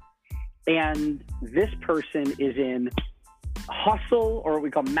 and this person is in hustle, or what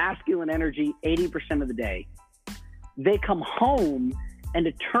we call masculine energy, 80% of the day. They come home, and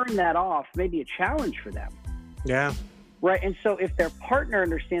to turn that off may be a challenge for them. Yeah. Right, and so if their partner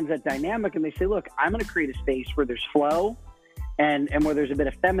understands that dynamic and they say, look, I'm going to create a space where there's flow, and where there's a bit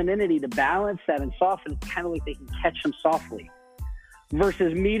of femininity to balance that and soften, it's kind of like they can catch them softly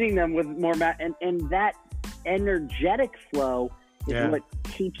versus meeting them with more and that energetic flow is what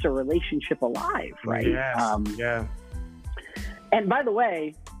keeps a relationship alive, right? Yes. And by the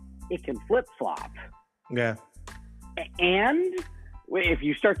way, it can flip-flop. Yeah. And if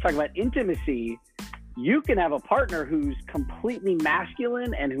you start talking about intimacy, you can have a partner who's completely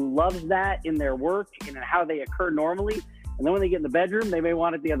masculine and who loves that in their work and in how they occur normally. And then when they get in the bedroom, they may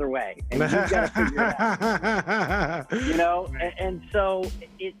want it the other way. And you've got to figure it out. You know? And so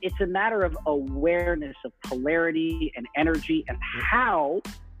it's a matter of awareness of polarity and energy, and how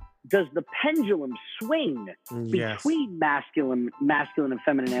does the pendulum swing between masculine and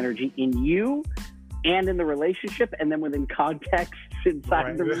feminine energy in you and in the relationship, and then within contexts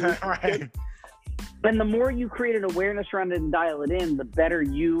inside the relationship. Right. And the more you create an awareness around it and dial it in, the better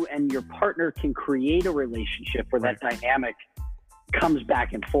you and your partner can create a relationship where that dynamic comes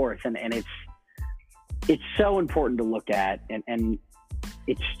back and forth. And it's so important to look at. And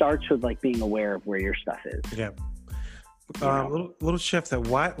it starts with like being aware of where your stuff is. Yeah. Little shift that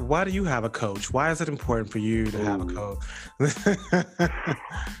why do you have a coach? Why is it important for you to have a coach?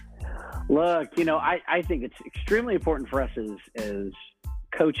 Look, you know, I think it's extremely important for us as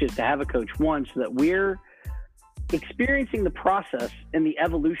coaches to have a coach, one, so that we're experiencing the process and the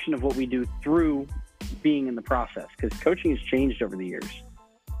evolution of what we do through being in the process, because coaching has changed over the years,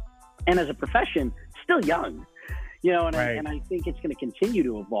 and as a profession, still young, you know, and I think it's going to continue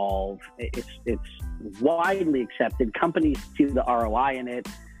to evolve. It's widely accepted. Companies see the ROI in it.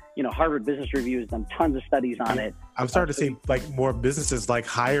 You know, Harvard Business Review has done tons of studies on it. I'm starting to see like more businesses like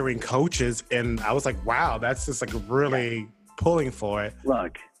hiring coaches, and I was like, wow, that's just like really pulling for it.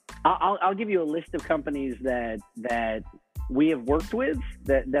 Look, I'll give you a list of companies that we have worked with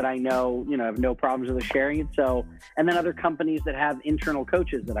that I know, you know, have no problems with us sharing it. So, and then other companies that have internal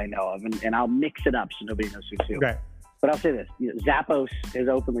coaches that I know of, and I'll mix it up so nobody knows who's who. Okay. But I'll say this: Zappos has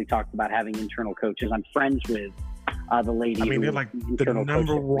openly talked about having internal coaches. I'm friends with the lady. I mean, they're like the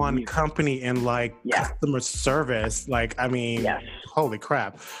number one company in like customer service. Like, I mean, holy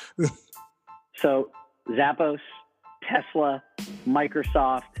crap. So Zappos, Tesla,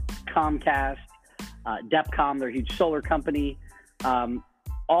 Microsoft, Comcast, Depcom, they're a huge solar company.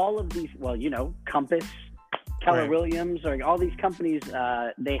 All of these, well, you know, Compass, Keller Williams, or all these companies,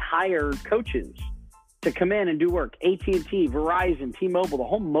 they hire coaches to come in and do work. AT&T, Verizon, T-Mobile, the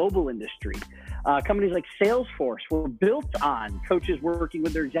whole mobile industry. Companies like Salesforce were built on coaches working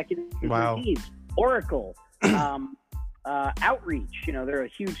with their executive teams. Oracle, Outreach, you know, they're a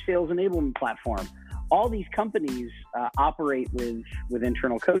huge sales enablement platform. All these companies operate with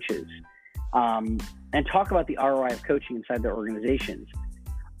internal coaches and talk about the ROI of coaching inside their organizations.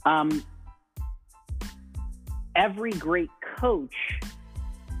 every great coach,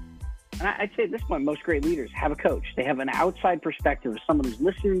 and I'd say at this point, most great leaders have a coach. They have an outside perspective of someone who's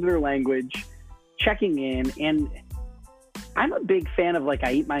listening to their language, checking in. And I'm a big fan of, like,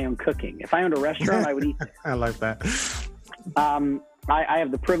 I eat my own cooking. If I owned a restaurant, I would eat. I like that. I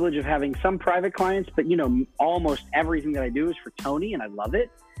have the privilege of having some private clients, but, you know, almost everything that I do is for Tony, and I love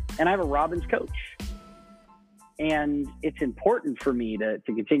it. And I have a Robbins coach. And it's important for me to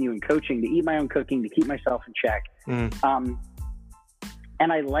continue in coaching, to eat my own cooking, to keep myself in check.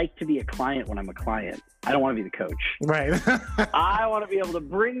 And I like to be a client when I'm a client. I don't want to be the coach. Right. I want to be able to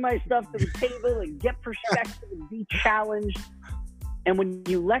bring my stuff to the table and get perspective and be challenged. And when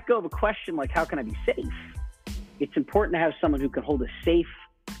you let go of a question like, how can I be safe? It's important to have someone who can hold a safe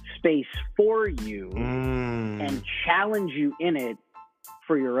space for you and challenge you in it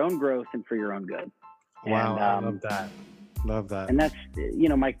for your own growth and for your own good. Wow, and, I love that. Love that. And that's, you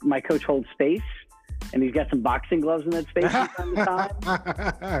know, my coach holds space, and he's got some boxing gloves in that space from time to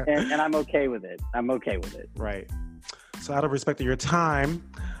time. And I'm okay with it. I'm okay with it. Right. So out of respect to your time,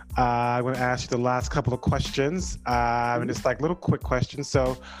 I'm going to ask you the last couple of questions. And it's like little quick questions.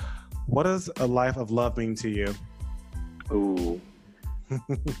 So what does a life of love mean to you? Ooh.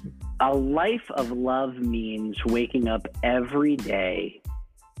 A life of love means waking up every day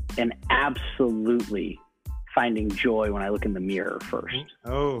and absolutely finding joy when I look in the mirror first.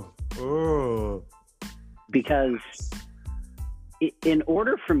 Oh. Because in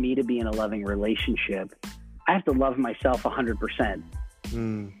order for me to be in a loving relationship, I have to love myself 100%.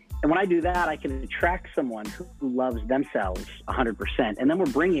 And when I do that, I can attract someone who loves themselves 100%. And then we're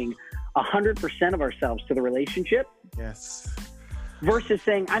bringing 100% of ourselves to the relationship. Yes. Versus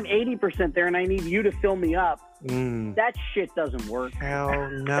saying, I'm 80% there and I need you to fill me up. That shit doesn't work. Hell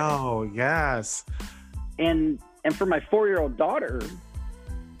no. Yes. And for my 4-year-old daughter,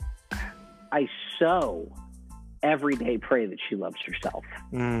 I so every day pray that she loves herself.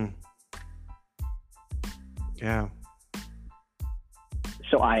 Yeah.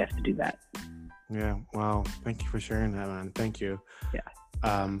 So I have to do that. Yeah. Wow. Thank you for sharing that, man. Thank you. Yeah.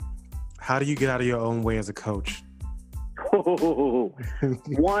 How do you get out of your own way as a coach?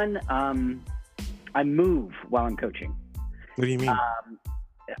 One, I move while I'm coaching. What do you mean?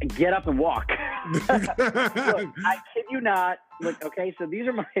 Get up and walk. Look, I kid you not. Look, okay, so these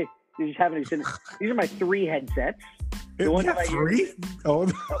are my. These are my 3 headsets. The ones that I 3? Oh,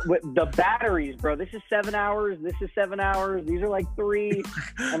 the batteries, bro. This is 7 hours. This is 7 hours. These are like 3,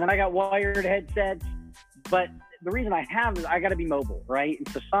 and then I got wired headsets. But the reason I have is I got to be mobile, right? And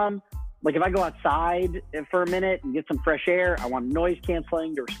so like if I go outside for a minute and get some fresh air, I want noise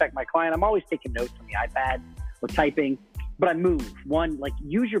canceling to respect my client. I'm always taking notes on the iPad or typing, but I move. 1, like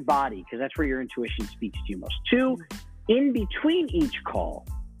use your body because that's where your intuition speaks to you most. 2, in between each call,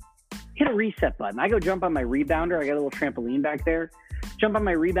 hit a reset button. I go jump on my rebounder. I got a little trampoline back there. Jump on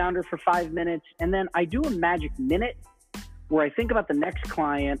my rebounder for 5 minutes. And then I do a magic minute where I think about the next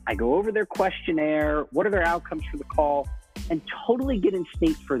client. I go over their questionnaire. What are their outcomes for the call? And totally get in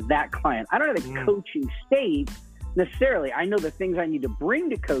state for that client. I don't have a coaching state necessarily. I know the things I need to bring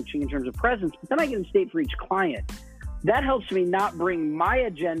to coaching in terms of presence, but then I get in state for each client. That helps me not bring my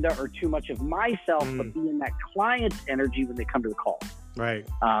agenda or too much of myself, but be in that client's energy when they come to the call. Right.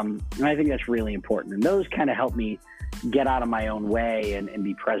 And I think that's really important. And those kind of help me get out of my own way and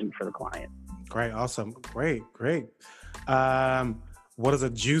be present for the client. Great. Awesome. Great. What does a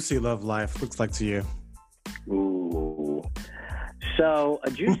juicy love life looks like to you? Ooh. So a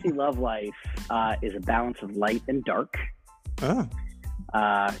juicy love life is a balance of light and dark. Oh.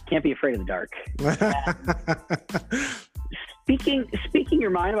 Can't be afraid of the dark. Speaking your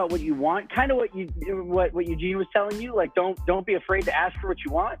mind about what you want, kind of what Eugene was telling you, like don't be afraid to ask for what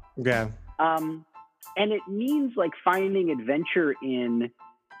you want. Yeah. And it means like finding adventure in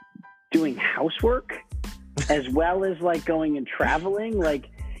doing housework as well as like going and traveling. Like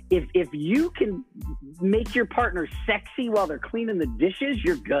if you can make your partner sexy while they're cleaning the dishes,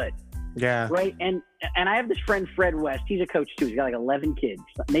 you're good. Yeah. Right. And I have this friend, Fred West. He's a coach too. He's got like 11 kids,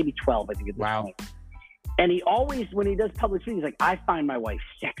 maybe 12, I think at this point. And he always, when he does public speaking, he's like, I find my wife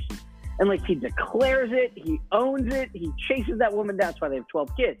sexy. And like he declares it, he owns it, he chases that woman down. That's why they have 12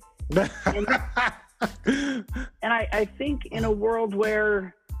 kids. And I think in a world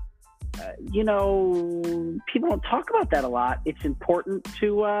where, people don't talk about that a lot, it's important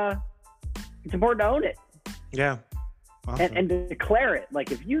to own it. Yeah. Awesome. And to declare it.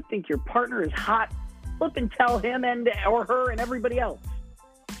 Like if you think your partner is hot, flip and tell him or her and everybody else.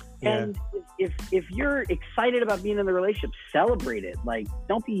 Yeah. And if you're excited about being in the relationship, celebrate it. Like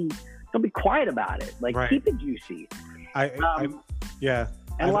don't be quiet about it. Like keep it juicy. And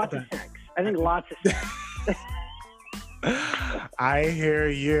lots of sex. I think lots of sex. I hear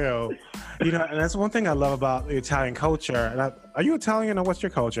you. You know, and that's one thing I love about the Italian culture. And are you Italian or what's your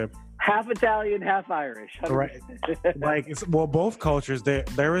culture? Half Italian, half Irish. 100%. Right. Like, well, both cultures,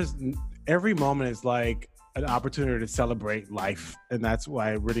 there is, every moment is like an opportunity to celebrate life. And that's what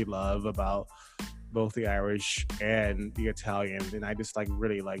I really love about both the Irish and the Italian. And I just like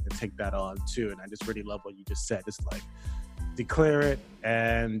really like to take that on too. And I just really love what you just said. Just like declare it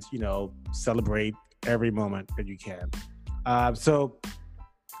and, you know, celebrate every moment that you can. So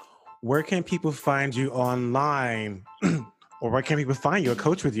where can people find you online? Or where can people find you, a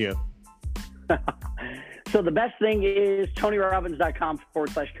coach with you? So the best thing is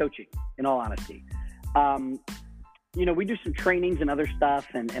TonyRobbins.com/coaching, in all honesty. You know, we do some trainings and other stuff,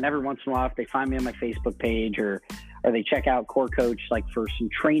 and every once in a while, if they find me on my Facebook page or they check out Core Coach, like for some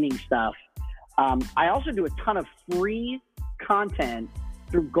training stuff. I also do a ton of free content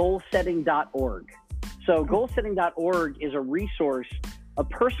through goalsetting.org. So goalsetting.org is a resource of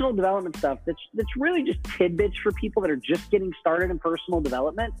personal development stuff that's really just tidbits for people that are just getting started in personal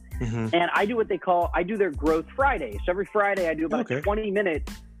development. Mm-hmm. And I do I do their Growth Friday. So every Friday I do about a 20-minute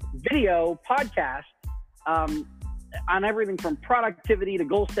video podcast on everything from productivity to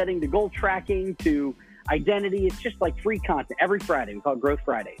goal setting to goal tracking to identity. It's just like free content every Friday. We call it Growth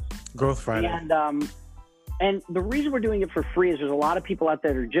Fridays. Growth Friday. And the reason we're doing it for free is there's a lot of people out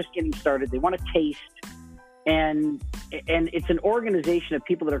there that are just getting started. They want to taste. And it's an organization of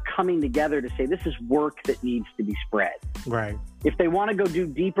people that are coming together to say, this is work that needs to be spread. Right. If they want to go do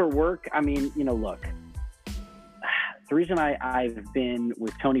deeper work, I mean, you know, look, the reason I've been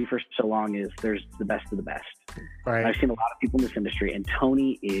with Tony for so long is there's the best of the best. Right. I've seen a lot of people in this industry, and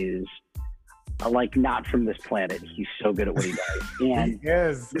Tony is like not from this planet. He's so good at what he does. And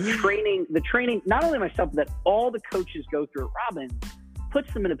the training, not only myself, but that all the coaches go through at Robbins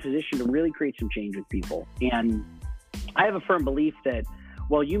puts them in a position to really create some change with people. And I have a firm belief that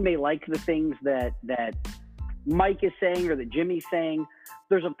while you may like the things that Mike is saying or that Jimmy's saying,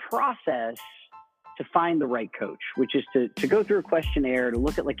 there's a process to find the right coach, which is to go through a questionnaire, to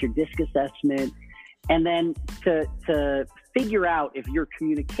look at like your DISC assessment, and then to figure out if your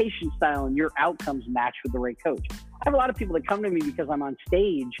communication style and your outcomes match with the right coach. I have a lot of people that come to me because I'm on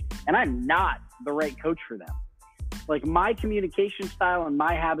stage and I'm not the right coach for them. Like my communication style and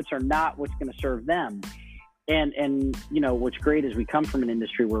my habits are not what's going to serve them. And you know, what's great is we come from an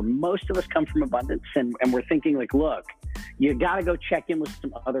industry where most of us come from abundance and we're thinking like, look, you got to go check in with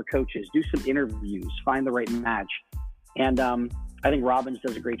some other coaches, do some interviews, find the right match. And I think Robbins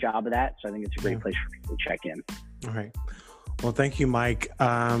does a great job of that. So I think it's a great place for people to check in. All right. Well, thank you, Mike.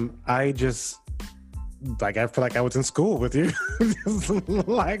 I just, like, I feel like I was in school with you.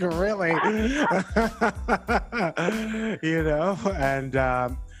 Like, really, you know, and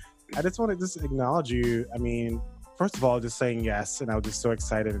I just want to just acknowledge you. I mean, first of all, just saying yes. And I was just so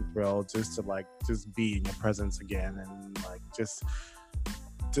excited and thrilled just to just be in your presence again and like, just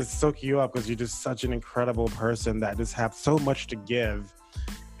soak you up because you're just such an incredible person that just have so much to give.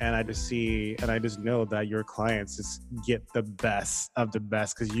 And I just see, and I just know that your clients just get the best of the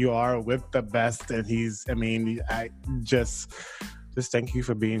best because you are with the best. And I just thank you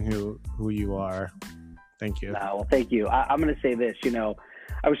for being who you are. Thank you. Well, thank you. I'm going to say this, you know,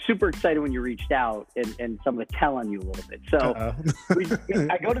 I was super excited when you reached out and so I'm going to tell on you a little bit. So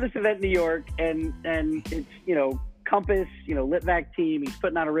I go to this event in New York and it's, you know, Compass, you know, Litvak team, he's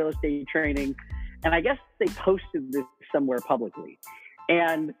putting on a real estate training. And I guess they posted this somewhere publicly.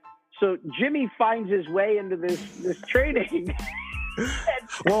 And so Jimmy finds his way into this training.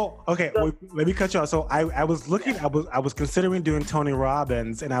 Well, okay, let me cut you off. So I was looking, I was considering doing Tony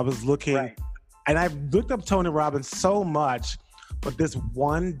Robbins, and I was looking, and I looked up Tony Robbins so much, but this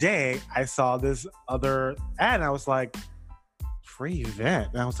one day I saw this other ad, and I was like, free event.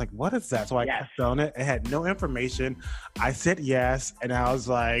 And I was like, what is that? So I clicked on it. It had no information. I said yes, and I was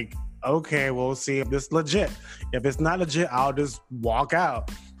like, okay, we'll see if this is legit. If it's not legit, I'll just walk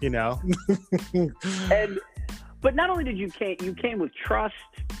out, you know? But not only did you came with trust,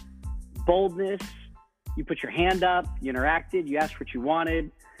 boldness, you put your hand up, you interacted, you asked what you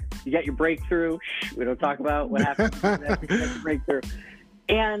wanted, you got your breakthrough. We don't talk about what happened after you got your breakthrough.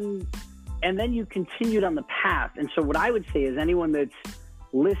 And then you continued on the path. And so what I would say is anyone that's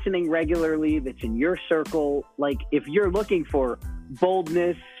listening regularly, that's in your circle, like if you're looking for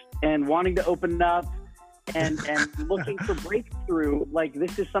boldness, and wanting to open up and looking for breakthrough, like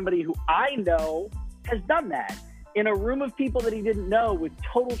this is somebody who I know has done that in a room of people that he didn't know with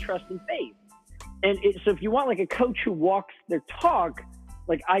total trust and faith. And so if you want like a coach who walks their talk,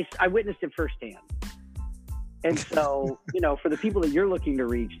 like I witnessed it firsthand. And so, for the people that you're looking to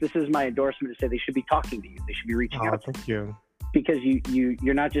reach, this is my endorsement to say they should be talking to you. They should be reaching out. Thank you. Because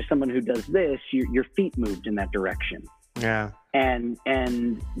you're not just someone who does this. Your feet moved in that direction. Yeah. And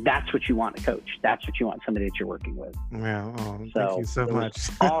that's what you want to coach. That's what you want somebody that you're working with. Yeah. Thank you so much.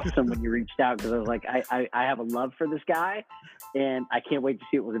 Awesome when you reached out, because I was like, I have a love for this guy, and I can't wait to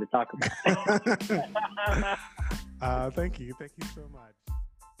see what we're going to talk about. Thank you. Thank you so much.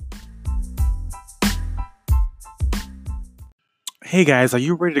 Hey guys, are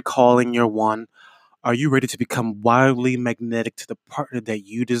you ready to call in your one? Are you ready to become wildly magnetic to the partner that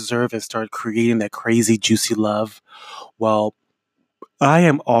you deserve and start creating that crazy, juicy love? Well, I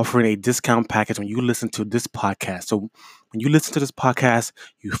am offering a discount package when you listen to this podcast. So when you listen to this podcast,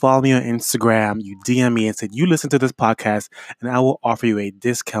 you follow me on Instagram, you DM me and say, you listen to this podcast, and I will offer you a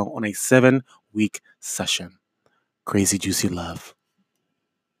discount on a 7-week session. Crazy, juicy love.